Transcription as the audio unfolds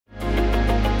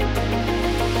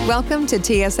Welcome to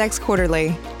TSX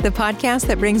Quarterly, the podcast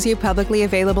that brings you publicly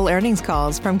available earnings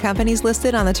calls from companies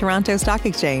listed on the Toronto Stock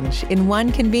Exchange in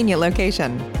one convenient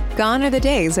location. Gone are the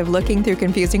days of looking through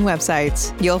confusing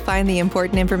websites. You'll find the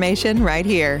important information right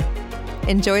here.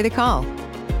 Enjoy the call.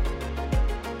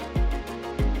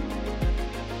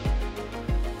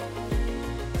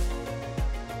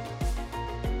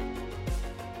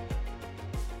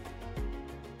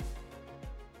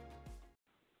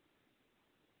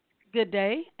 Good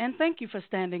day, and thank you for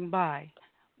standing by.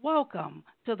 Welcome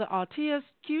to the Altius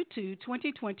Q2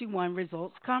 2021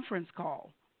 Results Conference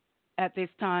Call. At this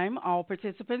time, all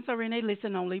participants are in a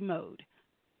listen-only mode.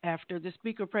 After the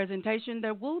speaker presentation,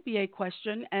 there will be a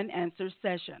question-and-answer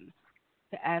session.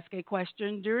 To ask a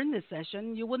question during this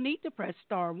session, you will need to press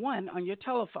star 1 on your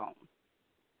telephone.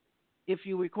 If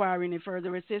you require any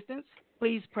further assistance,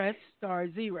 please press star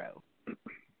 0.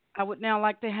 I would now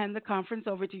like to hand the conference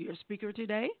over to your speaker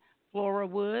today, Flora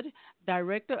Wood,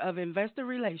 Director of Investor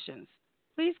Relations.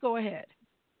 Please go ahead.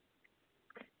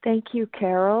 Thank you,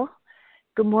 Carol.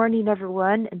 Good morning,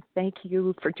 everyone, and thank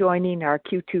you for joining our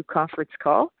Q2 conference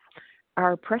call.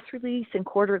 Our press release and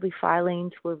quarterly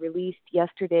filings were released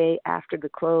yesterday after the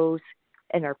close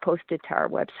and are posted to our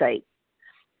website.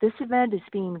 This event is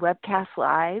being webcast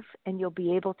live, and you'll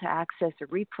be able to access a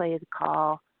replay of the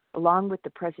call along with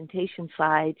the presentation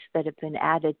slides that have been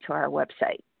added to our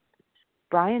website.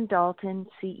 Brian Dalton,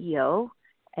 CEO,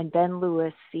 and Ben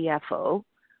Lewis, CFO,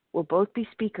 will both be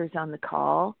speakers on the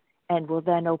call and will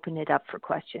then open it up for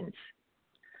questions.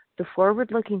 The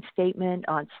forward-looking statement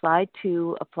on slide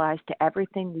 2 applies to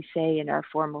everything we say in our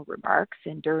formal remarks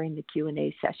and during the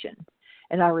Q&A session.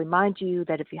 And I'll remind you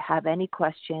that if you have any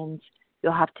questions,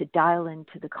 you'll have to dial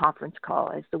into the conference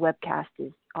call as the webcast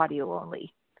is audio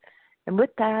only. And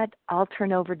with that, I'll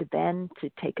turn over to Ben to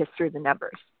take us through the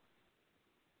numbers.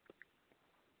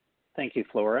 Thank you,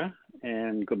 Flora,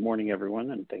 and good morning,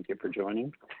 everyone, and thank you for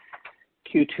joining.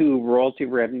 Q2 royalty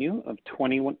revenue of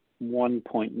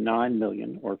 $21.9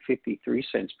 million, or 53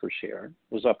 cents per share,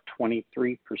 was up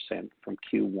 23% from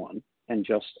Q1 and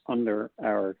just under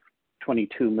our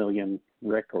 $22 million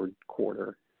record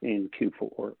quarter in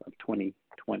Q4 of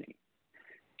 2020.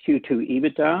 Q2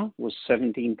 EBITDA was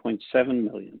 $17.7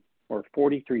 million, or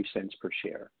 43 cents per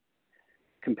share,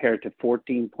 compared to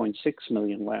 $14.6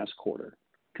 million last quarter,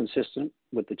 consistent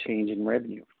with the change in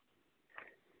revenue.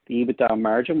 The EBITDA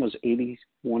margin was 81%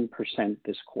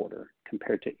 this quarter,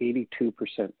 compared to 82%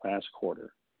 last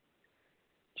quarter.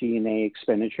 G&A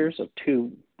expenditures of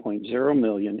 $2.0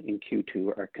 million in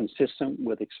Q2 are consistent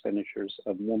with expenditures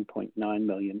of $1.9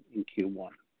 million in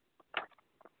Q1.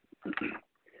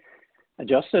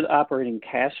 Adjusted operating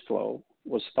cash flow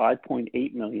was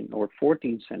 $5.8 million, or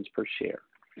 14 cents per share,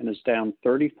 and is down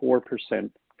 34%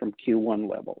 from Q1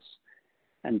 levels,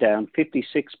 and down 56%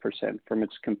 from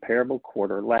its comparable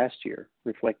quarter last year,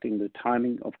 reflecting the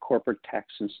timing of corporate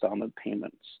tax installment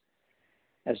payments,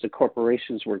 as the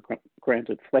corporations were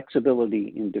granted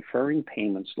flexibility in deferring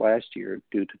payments last year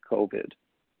due to COVID.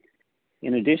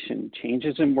 In addition,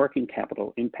 changes in working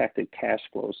capital impacted cash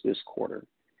flows this quarter,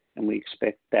 and we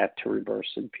expect that to reverse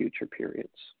in future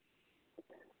periods.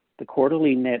 The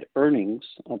quarterly net earnings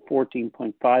of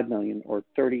 $14.5 million, or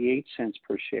 38 cents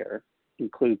per share,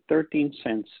 include 13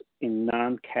 cents in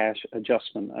non-cash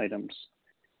adjustment items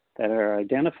that are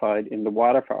identified in the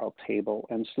waterfall table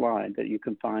and slide that you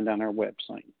can find on our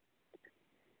website,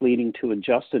 leading to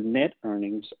adjusted net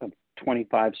earnings of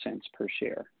 25 cents per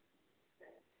share.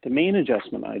 The main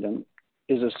adjustment item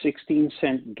is a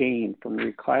 16-cent gain from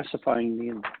reclassifying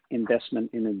the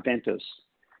investment in Adventus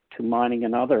to mining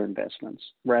and other investments,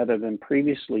 rather than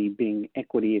previously being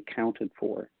equity accounted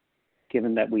for,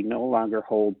 given that we no longer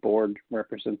hold board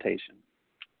representation.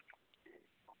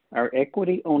 Our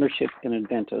equity ownership in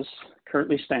Adventus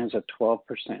currently stands at 12%,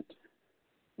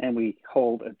 and we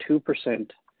hold a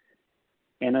 2%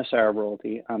 NSR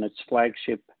royalty on its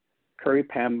flagship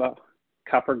Curipamba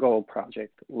copper gold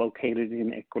project located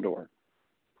in Ecuador.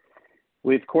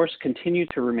 We, of course, continue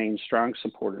to remain strong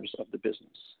supporters of the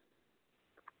business.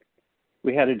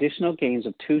 We had additional gains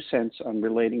of 2 cents on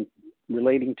relating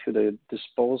to the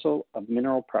disposal of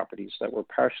mineral properties that were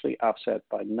partially offset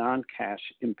by non-cash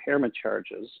impairment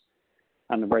charges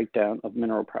on the write-down of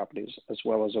mineral properties, as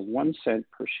well as a 1 cent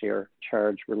per share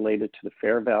charge related to the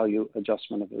fair value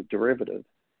adjustment of a derivative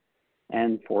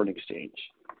and foreign exchange.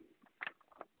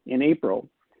 In April,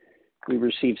 we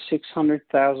received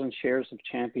 600,000 shares of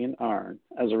Champion Iron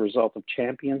as a result of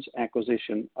Champion's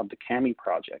acquisition of the Kami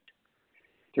project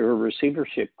through a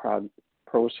receivership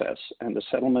process and the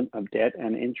settlement of debt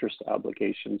and interest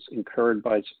obligations incurred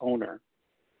by its owner,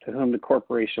 to whom the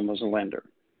corporation was a lender.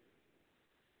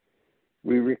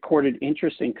 We recorded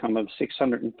interest income of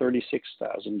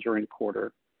 $636,000 during the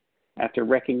quarter after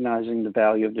recognizing the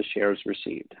value of the shares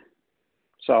received.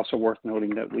 It's also worth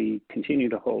noting that we continue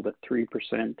to hold a 3%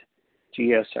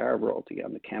 GSR royalty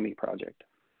on the Kami project.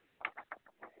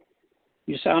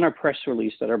 You saw in our press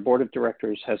release that our board of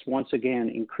directors has once again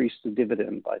increased the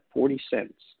dividend by 40%,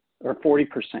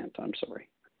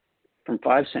 from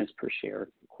 5 cents per share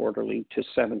quarterly to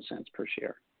 7 cents per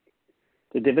share.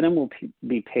 The dividend will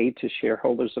be paid to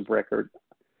shareholders of record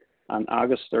on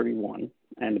August 31,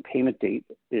 and the payment date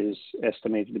is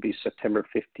estimated to be September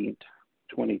 15th,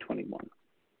 2021.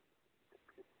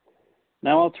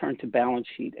 Now I'll turn to balance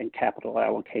sheet and capital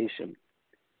allocation.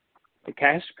 The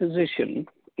cash position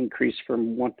increased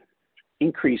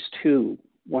to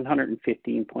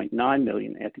 $115.9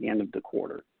 million at the end of the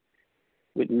quarter,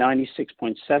 with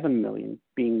 $96.7 million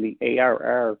being the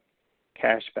ARR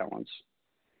cash balance,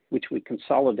 which we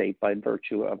consolidate by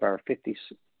virtue of our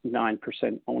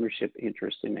 59% ownership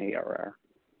interest in ARR.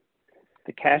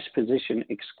 The cash position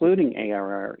excluding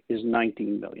ARR is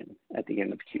 $19 million at the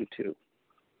end of Q2.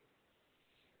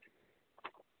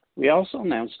 We also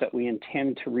announced that we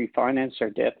intend to refinance our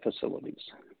debt facilities.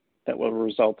 That will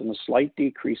result in a slight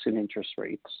decrease in interest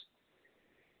rates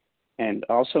and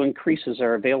also increases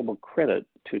our available credit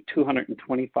to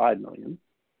 $225 million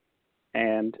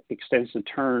and extends the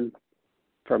term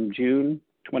from June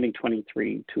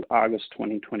 2023 to August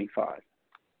 2025.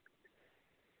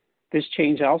 This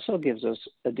change also gives us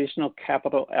additional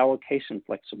capital allocation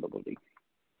flexibility,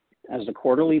 as the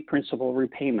quarterly principal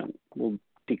repayment will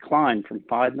decline from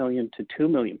 $5 million to $2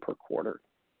 million per quarter,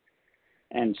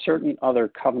 and certain other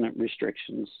covenant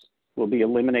restrictions will be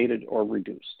eliminated or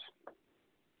reduced.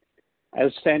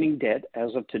 Outstanding debt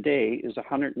as of today is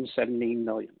 $117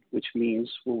 million, which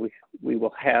means we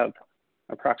will have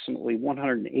approximately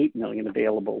 $108 million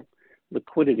available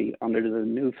liquidity under the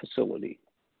new facility,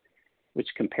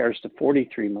 which compares to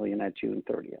 $43 million at June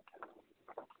 30th.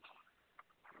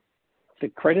 The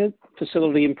credit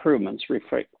facility improvements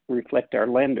reflect our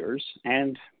lenders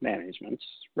and management's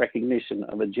recognition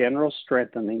of a general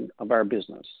strengthening of our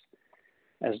business,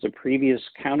 as the previous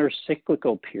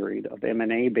counter-cyclical period of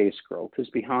M&A-based growth is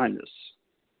behind us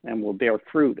and will bear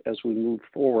fruit as we move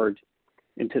forward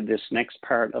into this next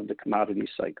part of the commodity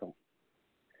cycle.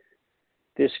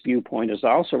 This viewpoint is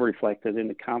also reflected in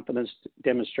the confidence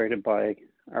demonstrated by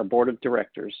our board of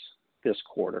directors this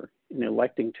quarter in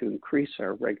electing to increase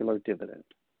our regular dividend.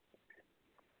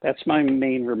 That's my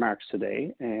main remarks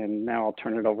today, and now I'll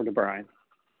turn it over to Brian.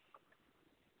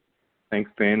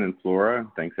 Thanks, Ben and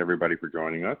Flora. Thanks, everybody, for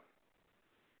joining us.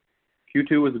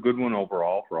 Q2 was a good one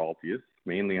overall for Altius,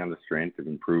 mainly on the strength of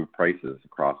improved prices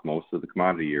across most of the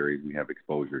commodity areas we have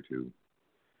exposure to.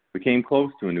 We came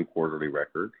close to a new quarterly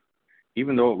record,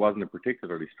 even though it wasn't a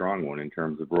particularly strong one in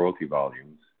terms of royalty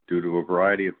volumes, due to a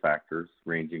variety of factors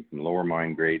ranging from lower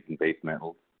mine grades and base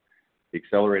metals, the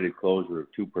accelerated closure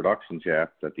of 2 production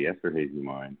shafts at the Esterhazy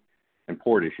mine, and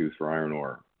port issues for iron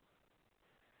ore.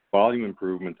 Volume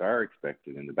improvements are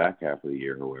expected in the back half of the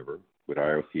year, however, with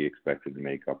IOC expected to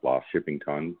make up lost shipping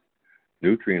tons,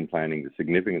 Nutrien planning to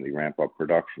significantly ramp up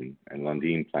production, and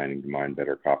Lundin planning to mine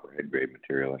better copper head grade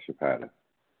material at Chapada.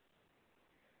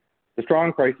 The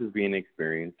strong prices being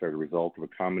experienced are the result of a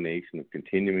combination of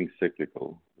continuing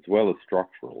cyclical as well as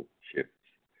structural shifts,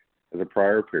 as a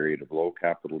prior period of low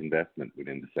capital investment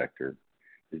within the sector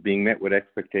is being met with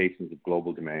expectations of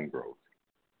global demand growth.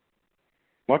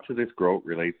 Much of this growth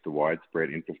relates to widespread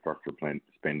infrastructure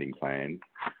spending plans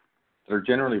that are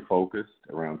generally focused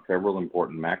around several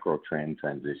important macro trend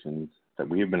transitions that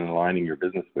we have been aligning your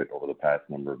business with over the past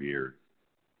number of years.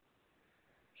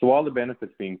 So while the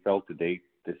benefits being felt to date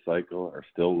this cycle are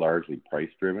still largely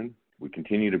price-driven, we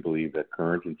continue to believe that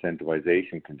current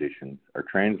incentivization conditions are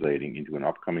translating into an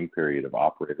upcoming period of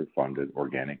operator-funded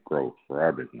organic growth for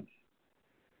our business.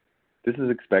 This is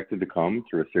expected to come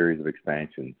through a series of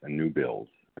expansions and new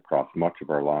builds across much of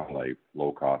our long-life,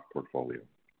 low-cost portfolio.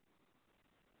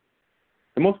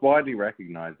 The most widely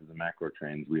recognized of the macro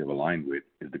trends we have aligned with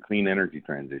is the clean energy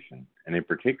transition, and in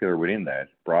particular within that,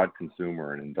 broad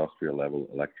consumer and industrial level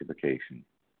electrification.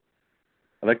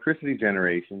 Electricity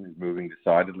generation is moving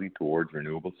decidedly towards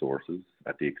renewable sources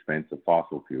at the expense of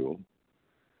fossil fuel,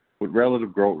 with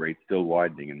relative growth rates still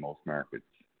widening in most markets.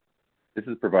 This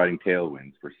is providing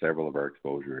tailwinds for several of our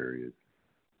exposure areas.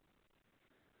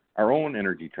 Our own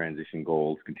energy transition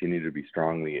goals continue to be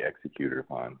strongly executed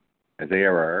upon, as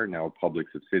ARR, now a public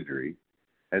subsidiary,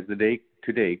 has to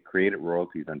date created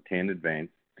royalties on 10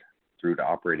 advanced through to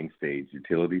operating stage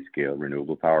utility-scale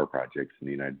renewable power projects in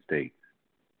the United States.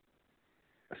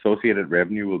 Associated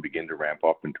revenue will begin to ramp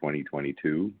up in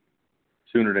 2022,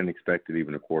 sooner than expected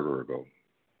even a quarter ago.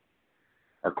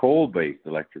 Our coal-based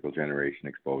electrical generation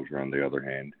exposure, on the other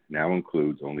hand, now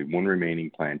includes only one remaining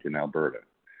plant in Alberta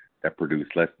that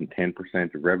produced less than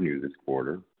 10% of revenue this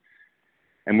quarter,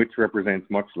 and which represents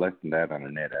much less than that on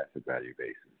a net asset value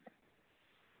basis.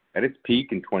 At its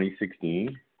peak in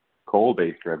 2016,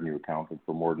 coal-based revenue accounted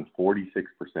for more than 46%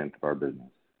 of our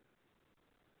business.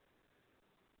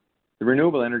 The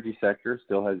renewable energy sector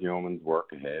still has yeoman's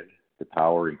work ahead to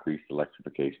power increased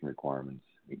electrification requirements,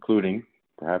 including,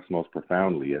 perhaps most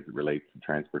profoundly as it relates to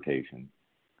transportation.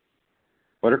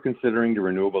 Whether considering the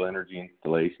renewable energy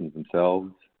installations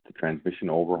themselves, the transmission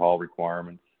overhaul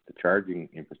requirements, the charging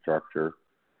infrastructure,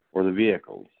 or the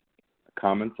vehicles, a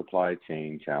common supply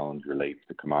chain challenge relates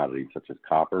to commodities such as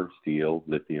copper, steel,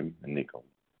 lithium, and nickel,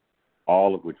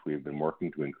 all of which we have been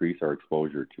working to increase our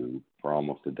exposure to for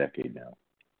almost a decade now.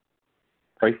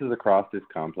 Prices across this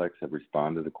complex have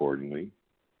responded accordingly,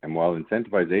 and while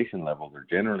incentivization levels are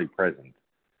generally present,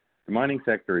 the mining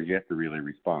sector is yet to really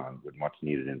respond with much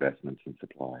needed investments in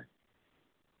supply.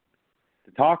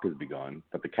 The talk has begun,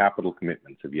 but the capital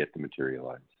commitments have yet to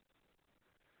materialize.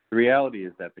 The reality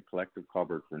is that the collective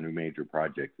cupboard for new major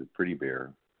projects is pretty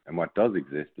bare, and what does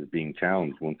exist is being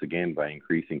challenged once again by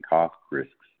increasing cost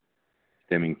risks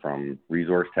stemming from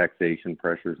resource taxation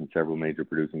pressures in several major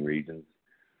producing regions,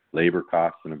 labor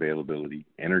costs and availability,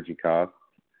 energy costs,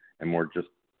 and more just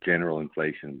general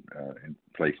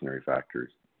inflationary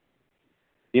factors.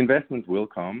 The investments will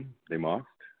come, they must.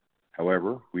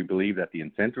 However, we believe that the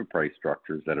incentive price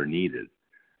structures that are needed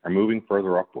are moving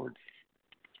further upwards.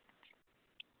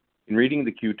 In reading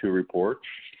the Q2 report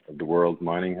of the world's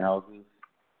mining houses,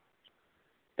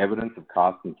 evidence of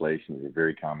cost inflation is a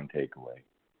very common takeaway.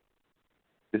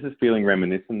 This is feeling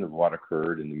reminiscent of what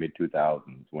occurred in the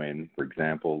mid-2000s when, for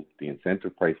example, the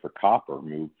incentive price for copper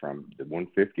moved from the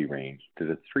 150 range to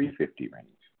the 350 range.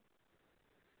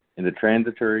 In the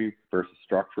transitory versus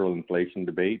structural inflation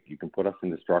debate, you can put us in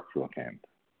the structural camp,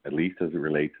 at least as it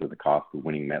relates to the cost of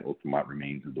winning metal from what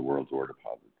remains of the world's ore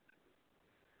deposits.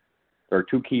 There are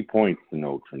two key points to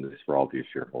note from this for Altius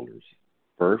shareholders.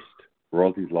 First,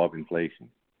 royalties love inflation.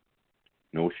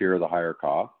 No share of the higher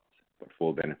costs, but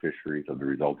full beneficiaries of the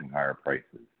resulting higher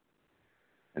prices.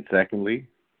 And secondly,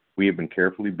 we have been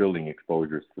carefully building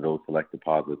exposures to those select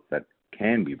deposits that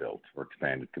can be built or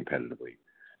expanded competitively,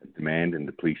 as demand and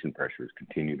depletion pressures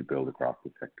continue to build across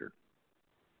the sector.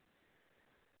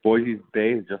 Voisey's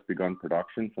Bay has just begun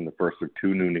production from the first of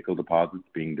two new nickel deposits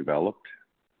being developed,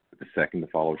 with the second to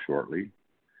follow shortly.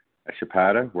 At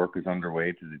Chapada, work is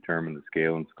underway to determine the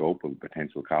scale and scope of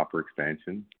potential copper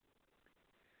expansion.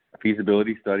 A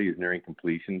feasibility study is nearing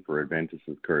completion for Adventus'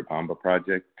 Curipamba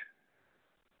project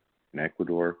in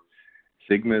Ecuador.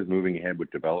 Sigma is moving ahead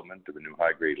with development of a new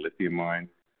high-grade lithium mine,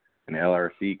 and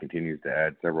LRC continues to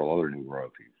add several other new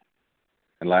royalties.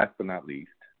 And last but not least,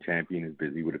 Champion is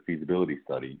busy with a feasibility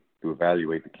study to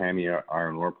evaluate the Kami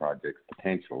iron ore project's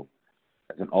potential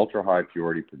as an ultra-high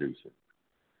purity producer,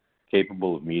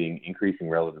 capable of meeting increasing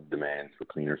relative demands for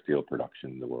cleaner steel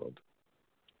production in the world.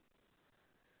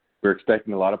 We're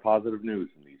expecting a lot of positive news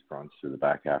from these fronts through the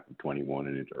back half of 21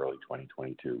 and into early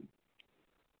 2022.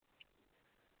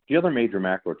 The other major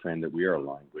macro trend that we are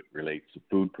aligned with relates to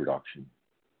food production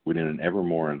within an ever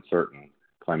more uncertain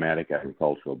climatic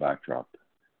agricultural backdrop.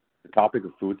 The topic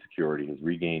of food security has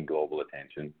regained global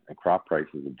attention, and crop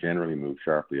prices have generally moved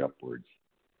sharply upwards.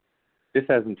 This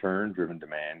has in turn driven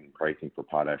demand and pricing for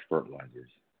potash fertilizers,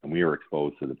 and we are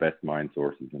exposed to the best mine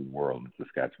sources in the world in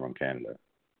Saskatchewan, Canada.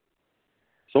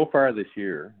 So far this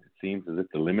year, it seems as if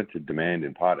the limited demand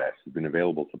in potash has been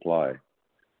available supply,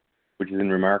 which is in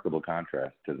remarkable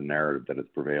contrast to the narrative that has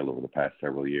prevailed over the past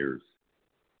several years.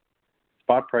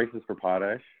 Spot prices for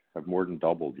potash have more than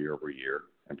doubled year over year,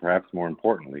 and perhaps more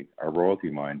importantly, our royalty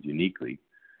mines uniquely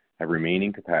have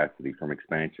remaining capacity from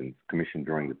expansions commissioned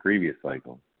during the previous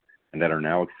cycle and that are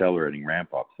now accelerating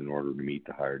ramp-ups in order to meet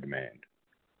the higher demand.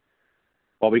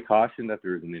 While we caution that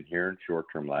there is an inherent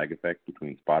short-term lag effect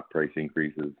between spot price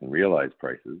increases and realized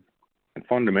prices, and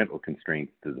fundamental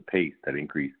constraints to the pace that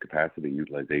increased capacity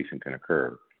utilization can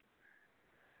occur,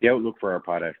 the outlook for our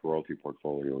potash royalty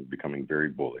portfolio is becoming very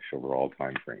bullish over all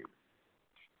time frames.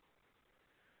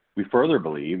 We further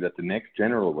believe that the next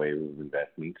general wave of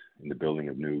investment in the building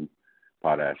of new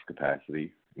potash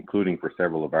capacity, including for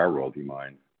several of our royalty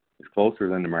mines, is closer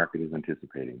than the market is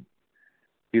anticipating.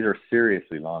 These are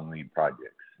seriously long lead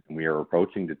projects, and we are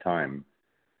approaching the time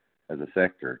as a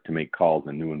sector to make calls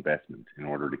on new investment in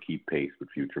order to keep pace with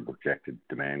future projected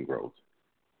demand growth,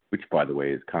 which, by the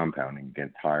way, is compounding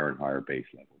against higher and higher base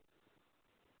levels.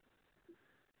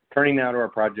 Turning now to our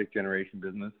project generation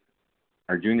business,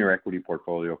 Our junior equity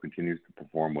portfolio continues to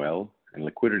perform well, and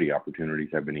liquidity opportunities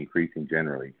have been increasing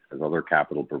generally as other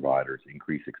capital providers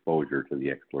increase exposure to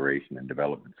the exploration and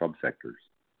development subsectors.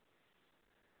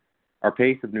 Our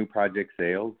pace of new project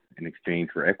sales in exchange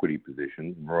for equity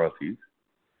positions and royalties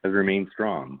has remained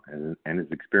strong and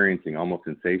is experiencing almost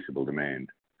insatiable demand.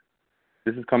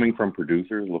 This is coming from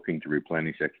producers looking to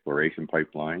replenish exploration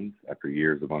pipelines after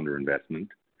years of underinvestment,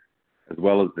 as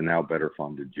well as the now better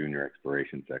funded junior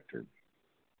exploration sector.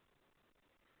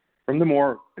 From the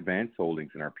more advanced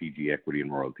holdings in our PG equity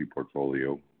and royalty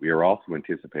portfolio, we are also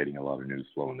anticipating a lot of news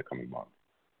flow in the coming months.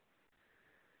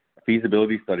 A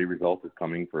feasibility study result is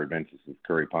coming for Adventus'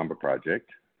 Curipamba project,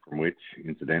 from which,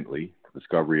 incidentally, the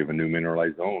discovery of a new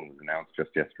mineralized zone was announced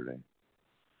just yesterday.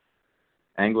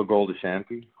 AngloGold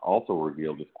Ashanti also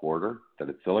revealed this quarter that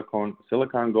its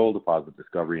Silicon gold deposit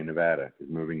discovery in Nevada is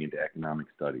moving into economic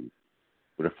studies,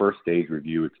 with a first stage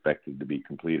review expected to be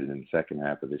completed in the second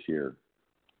half of this year.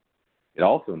 It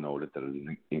also noted that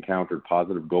it encountered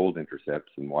positive gold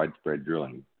intercepts and widespread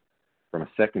drilling from a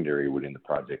secondary within the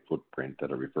project footprint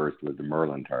that it refers to as the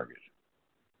Merlin target.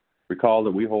 Recall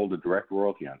that we hold a direct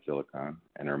royalty on Silicon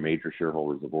and are major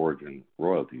shareholders of Origin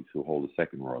Royalties, who hold a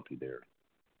second royalty there.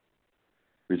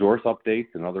 Resource updates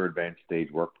and other advanced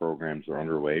stage work programs are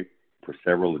underway for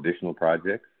several additional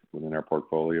projects within our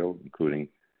portfolio, including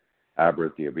Abra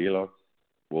Diabilos,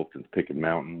 Wolfton's Picket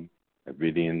Mountain,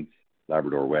 Avidian's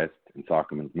Labrador West, and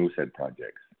Sockman's Moosehead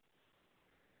projects.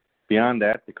 Beyond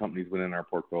that, the companies within our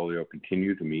portfolio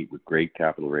continue to meet with great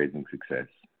capital raising success,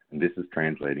 and this is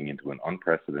translating into an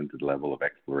unprecedented level of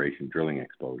exploration drilling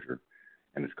exposure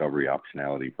and discovery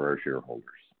optionality for our shareholders.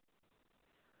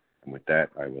 And with that,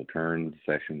 I will turn the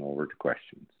session over to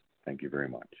questions. Thank you very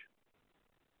much.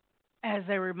 As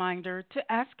a reminder,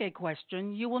 to ask a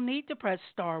question, you will need to press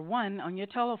star 1 on your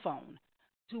telephone.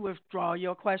 To withdraw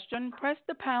your question, press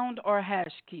the pound or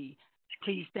hash key.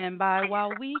 Please stand by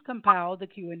while we compile the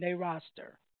Q&A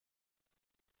roster.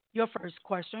 Your first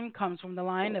question comes from the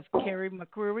line of Carrie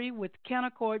McCreary with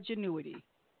Canaccord Genuity.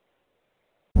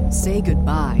 Say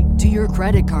goodbye to your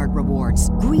credit card rewards.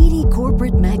 Greedy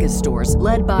corporate mega stores,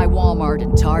 led by Walmart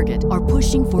and Target, are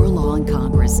pushing for a law in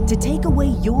Congress to take away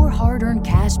your hard-earned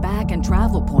cash back and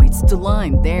travel points to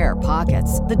line their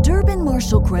pockets. The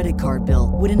Durbin-Marshall credit card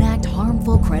bill would enact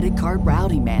harmful credit card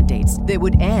routing mandates that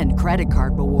would end credit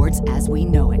card rewards as we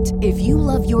know it. If you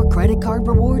love your credit card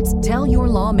rewards, tell your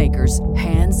lawmakers,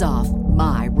 hands off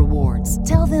my rewards.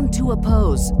 Tell them to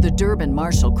oppose the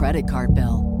Durbin-Marshall credit card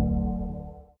bill.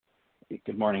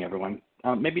 Good morning, everyone.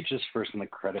 Maybe just first in the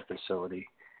credit facility,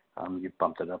 you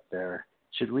bumped it up there.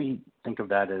 Should we think of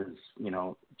that as,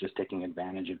 just taking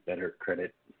advantage of better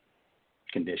credit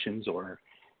conditions, or,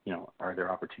 are there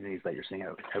opportunities that you're seeing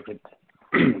out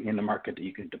in the market that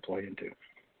you could deploy into?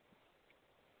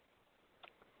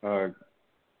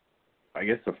 I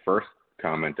guess the first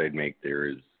comment I'd make there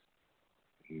is,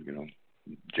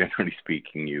 generally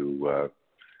speaking, you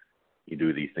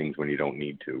do these things when you don't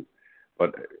need to.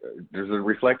 But there's a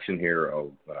reflection here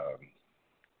of the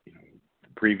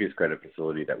previous credit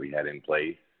facility that we had in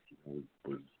place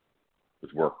was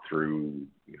worked through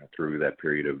through that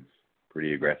period of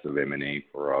pretty aggressive M&A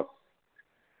for us.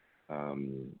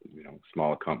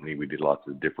 Small company, we did lots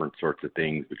of different sorts of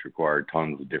things which required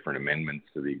tons of different amendments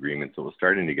to the agreement. So it was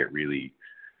starting to get really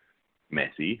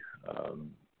messy. So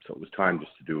it was time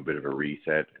just to do a bit of a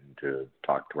reset and to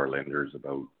talk to our lenders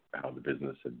about how the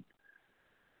business had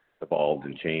evolved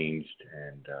and changed,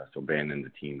 and so Ben and the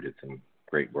team did some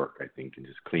great work, I think, in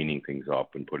just cleaning things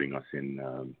up and putting us in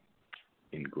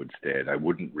good stead. I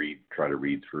wouldn't try to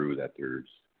read through that there's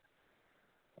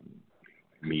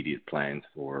immediate plans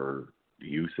for the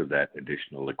use of that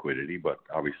additional liquidity, but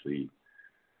obviously,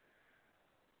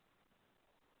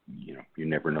 you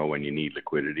never know when you need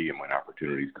liquidity and when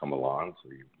opportunities come along,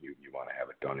 so you want to have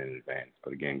it done in advance.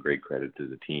 But again, great credit to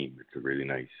the team. It's a really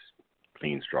nice,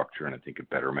 clean structure, and I think it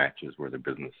better matches where the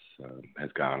business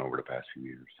has gone over the past few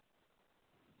years.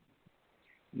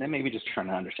 And then maybe just trying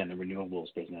to understand the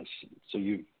renewables business. So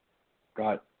you've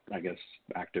got, I guess,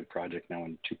 active project now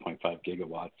in 2.5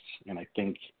 gigawatts, and I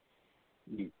think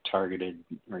you targeted,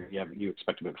 or you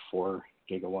expect about 4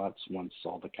 gigawatts once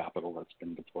all the capital that's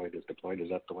been deployed is deployed. Is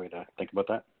that the way to think about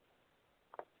that?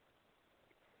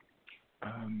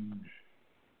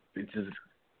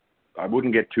 I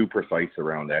wouldn't get too precise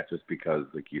around that, just because,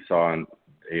 like you saw,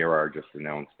 ARR just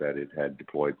announced that it had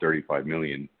deployed $35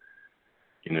 million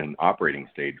in an operating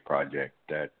stage project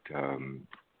that,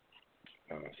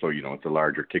 so it's a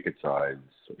larger ticket size,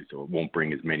 so it won't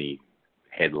bring as many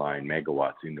headline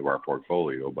megawatts into our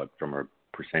portfolio, but from a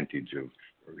percentage of,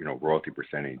 royalty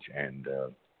percentage and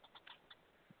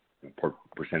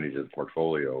percentage of the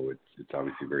portfolio, it's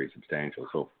obviously very substantial.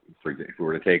 So, for example, if we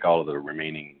were to take all of the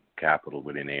remaining capital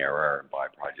within ARR and buy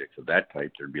projects of that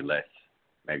type, there'd be less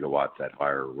megawatts at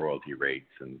higher royalty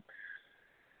rates. And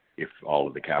if all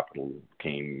of the capital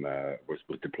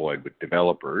was deployed with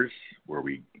developers where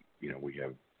we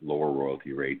have lower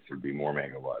royalty rates, there'd be more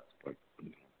megawatts. But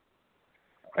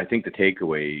I think the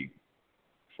takeaway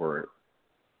for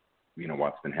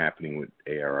what's been happening with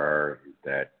ARR is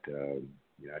that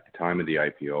at the time of the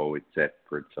IPO, it set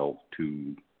for itself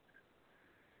two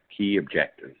key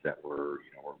objectives that were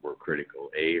critical.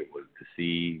 A, it was to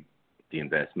see the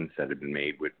investments that had been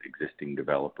made with existing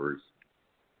developers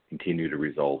continue to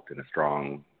result in a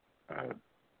strong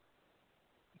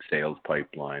sales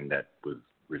pipeline that was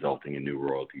resulting in new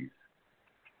royalties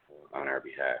on our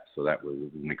behalf. So that was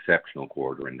an exceptional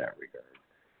quarter in that regard.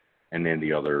 And then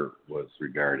the other was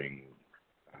regarding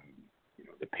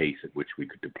the pace at which we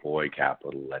could deploy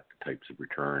capital at the types of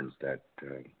returns that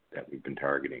we've been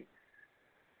targeting.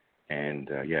 And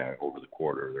over the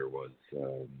quarter there was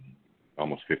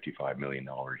almost $55 million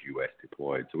US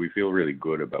deployed. So we feel really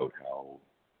good about how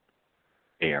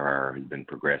ARR has been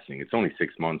progressing. It's only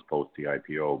 6 months post the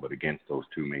IPO, but against those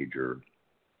two major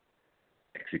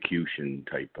execution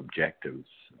type objectives,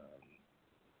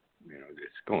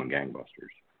 it's going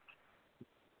gangbusters.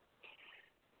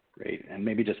 Great. And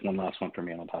maybe just one last one for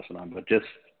me and I'll pass it on. But just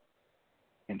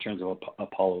in terms of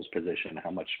Apollo's position,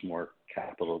 how much more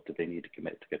capital do they need to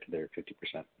commit to get to their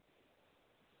 50%?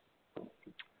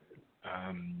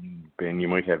 Ben, you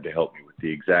might have to help me with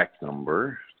the exact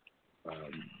number.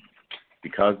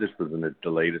 Because this was the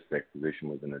latest acquisition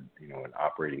was an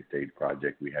operating stage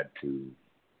project, we had to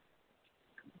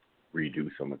redo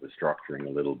some of the structuring a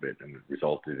little bit, and it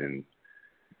resulted in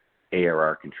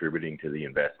ARR contributing to the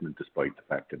investment despite the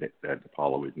fact that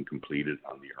Apollo isn't completed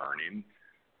on the earn-in.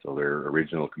 So their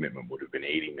original commitment would have been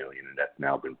 $80 million, and that's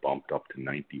now been bumped up to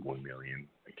 $91 million,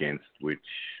 against which,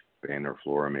 Ben or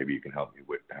Flora, maybe you can help me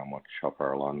with how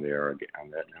far along they are on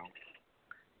that now.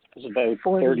 There's about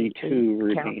 32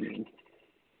 remaining.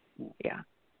 Yeah.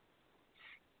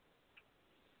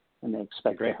 And they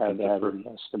expect to have that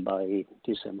invested by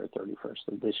December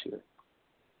 31st of this year.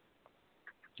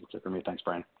 That's it for me. Thanks,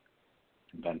 Brian.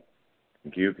 Ben.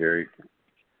 Thank you, Gary.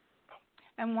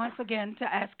 And once again, to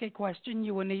ask a question,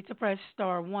 you will need to press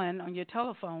star 1 on your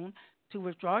telephone. To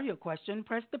withdraw your question,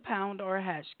 press the pound or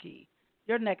hash key.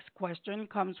 Your next question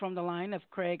comes from the line of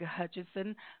Craig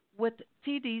Hutchison with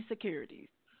TD Securities.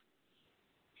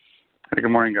 Hey, good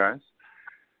morning, guys.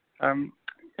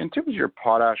 In terms of your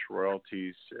potash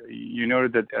royalties, you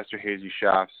noted that Esterhazy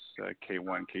shafts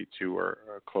K1, K2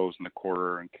 are closed in the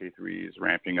quarter and K3 is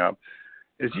ramping up.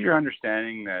 Is it your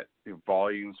understanding that the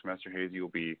volumes from Esterhazy will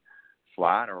be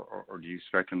flat, or do you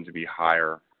expect them to be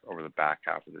higher over the back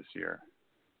half of this year?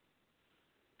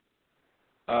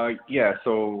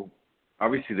 So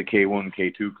obviously the K1,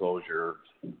 K2 closure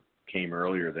came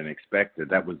earlier than expected.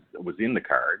 That was in the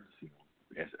cards.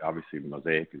 Obviously,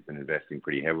 Mosaic has been investing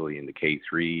pretty heavily in the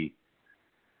K3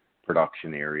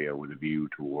 production area with a view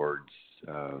towards,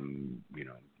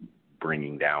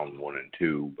 bringing down 1 and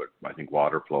 2. But I think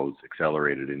water flows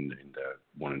accelerated in the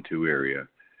 1 and 2 area,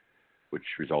 which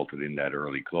resulted in that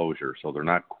early closure. So they're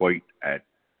not quite at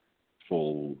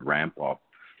full ramp up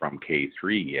from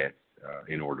K3 yet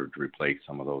in order to replace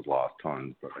some of those lost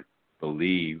tons. But I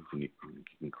believe, and you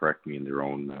can correct me in their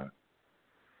own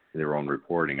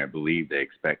reporting, I believe they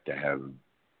expect to have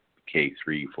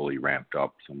K3 fully ramped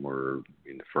up somewhere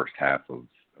in the first half of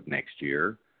next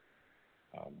year.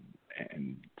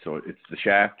 And so it's the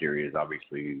shaft area is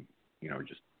obviously,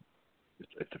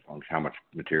 it's a function how much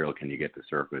material can you get to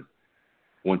surface.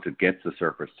 Once it gets to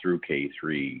surface through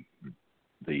K3,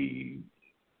 the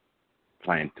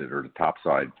planted or the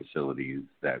topside facilities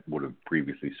that would have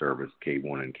previously serviced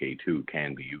K1 and K2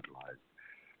 can be utilized.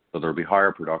 So there'll be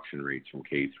higher production rates from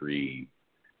K3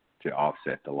 to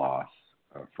offset the loss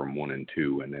from 1 and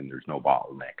 2, and then there's no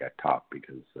bottleneck at top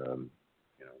because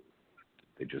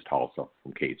they just haul stuff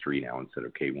from K3 now instead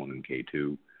of K1 and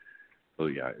K2. So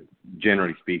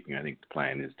generally speaking, I think the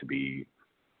plan is to be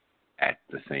at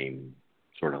the same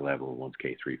sort of level once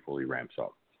K3 fully ramps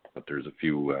up. But there's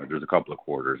a couple of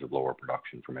quarters of lower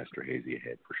production from Esterhazy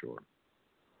ahead for sure.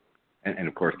 And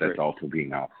of course that's also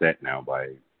being offset now by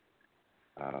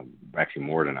actually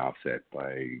more than offset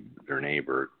by their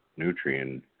neighbor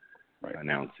Nutrien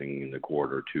announcing in the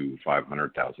quarter 2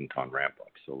 500,000 ton ramp up.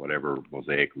 So whatever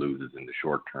Mosaic loses in the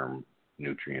short term,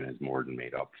 Nutrien has more than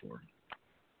made up for.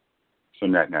 So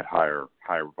net higher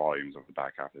volumes over the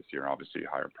back half this year, and obviously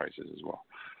higher prices as well.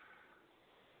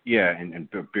 Yeah, and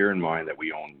bear in mind that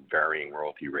we own varying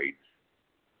royalty rates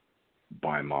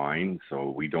by mine, so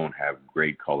we don't have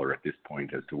great color at this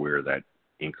point as to where that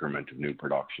increment of new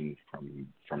production from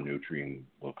Nutrien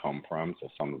will come from. So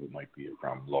some of it might be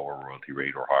from lower royalty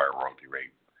rate or higher royalty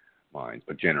rate mines,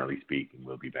 but generally speaking,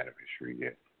 we'll be beneficiary,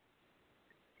 yes.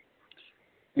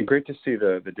 And great to see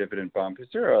the dividend bump. Is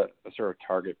there a sort of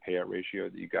target payout ratio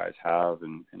that you guys have,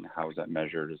 and how is that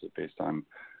measured? Is it based on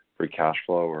free cash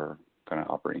flow or kind of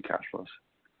operating cash flows?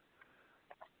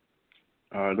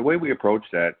 The way we approach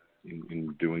that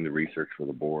in doing the research for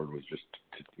the board was just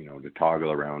to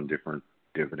toggle around different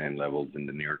dividend levels in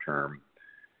the near term,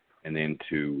 and then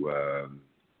to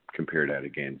compare that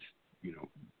against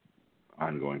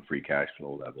ongoing free cash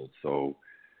flow levels. So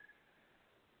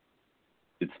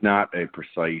it's not a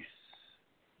precise,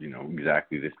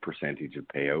 exactly this percentage of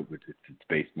payout, but it's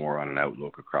based more on an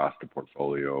outlook across the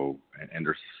portfolio, and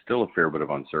there's still a fair bit of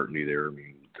uncertainty there. I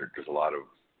mean, there's a lot of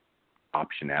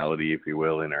optionality, if you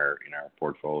will, in our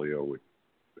portfolio, with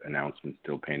announcements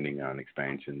still pending on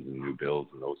expansions and new builds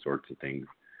and those sorts of things.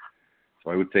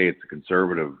 So I would say it's a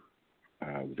conservative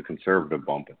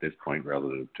bump at this point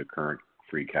relative to current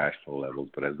free cash flow levels.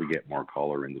 But as we get more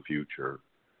color in the future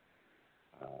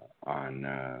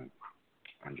on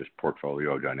just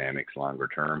portfolio dynamics longer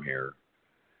term here,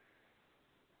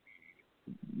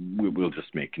 we'll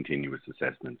just make continuous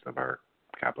assessments of our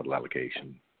capital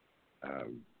allocation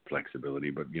flexibility.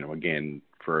 But again,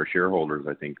 for our shareholders,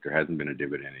 I think there hasn't been a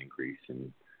dividend increase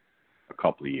in a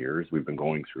couple of years. We've been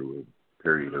going through a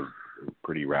period of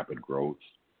pretty rapid growth,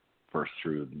 first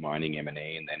through mining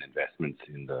M&A and then investments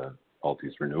in the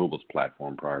Altius Renewables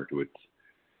platform prior to its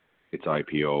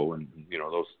IPO, and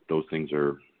those things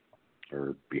are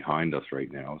behind us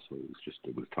right now. So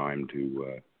it was time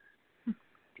to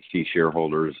see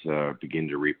shareholders begin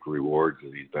to reap the rewards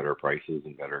of these better prices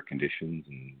and better conditions,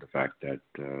 and the fact that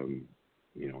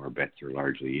our bets are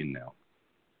largely in now.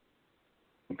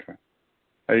 Okay.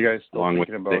 Are you guys still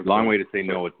thinking about? Long way to say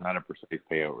no. It's not a precise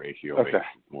payout ratio. Okay.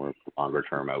 It's more a longer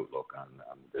term outlook on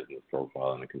the business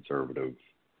profile and a conservative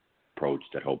approach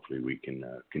that hopefully we can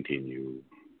continue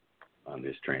on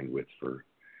this trend with for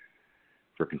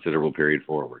a considerable period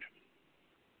forward.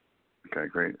 Okay,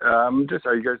 great. Are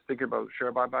you guys thinking about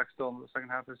share buyback still in the second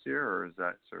half of this year, or is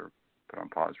that sort of put on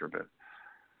pause for a bit?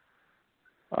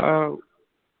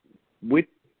 With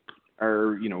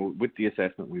the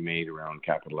assessment we made around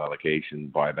capital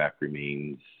allocation, buyback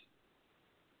remains,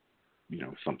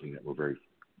 something that we're very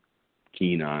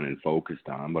keen on and focused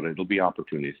on, but it'll be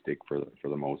opportunistic for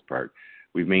the most part.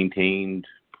 We've maintained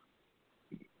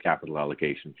capital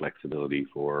allocation flexibility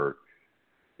for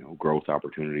growth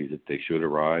opportunities if they should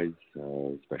arise,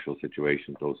 special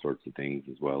situations, those sorts of things,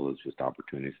 as well as just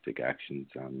opportunistic actions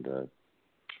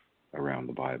around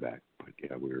the buyback. But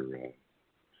yeah, we're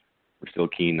still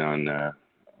keen on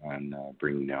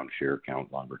bringing down share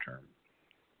count longer term.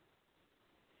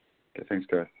 Okay, thanks,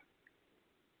 guys.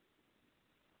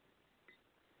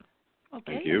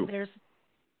 Okay, thank you.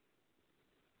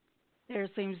 There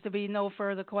seems to be no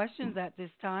further questions at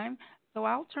this time, so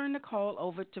I'll turn the call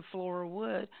over to Flora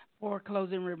Wood for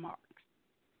closing remarks.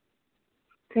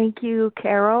 Thank you,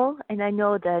 Carol. And I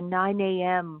know the 9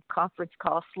 a.m. conference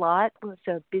call slot was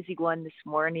a busy one this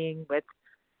morning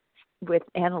with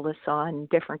analysts on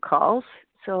different calls.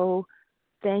 So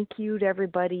thank you to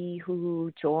everybody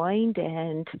who joined,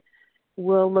 and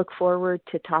we'll look forward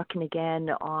to talking again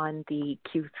on the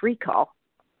Q3 call.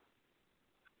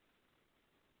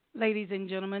 Ladies and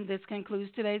gentlemen, this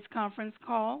concludes today's conference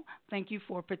call. Thank you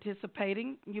for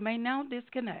participating. You may now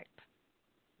disconnect.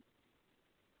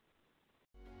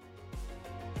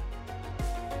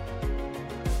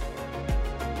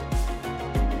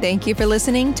 Thank you for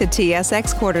listening to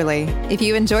TSX Quarterly. If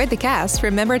you enjoyed the cast,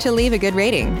 remember to leave a good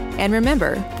rating. And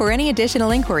remember, for any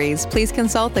additional inquiries, please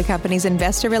consult the company's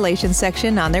investor relations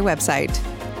section on their website.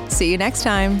 See you next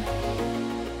time.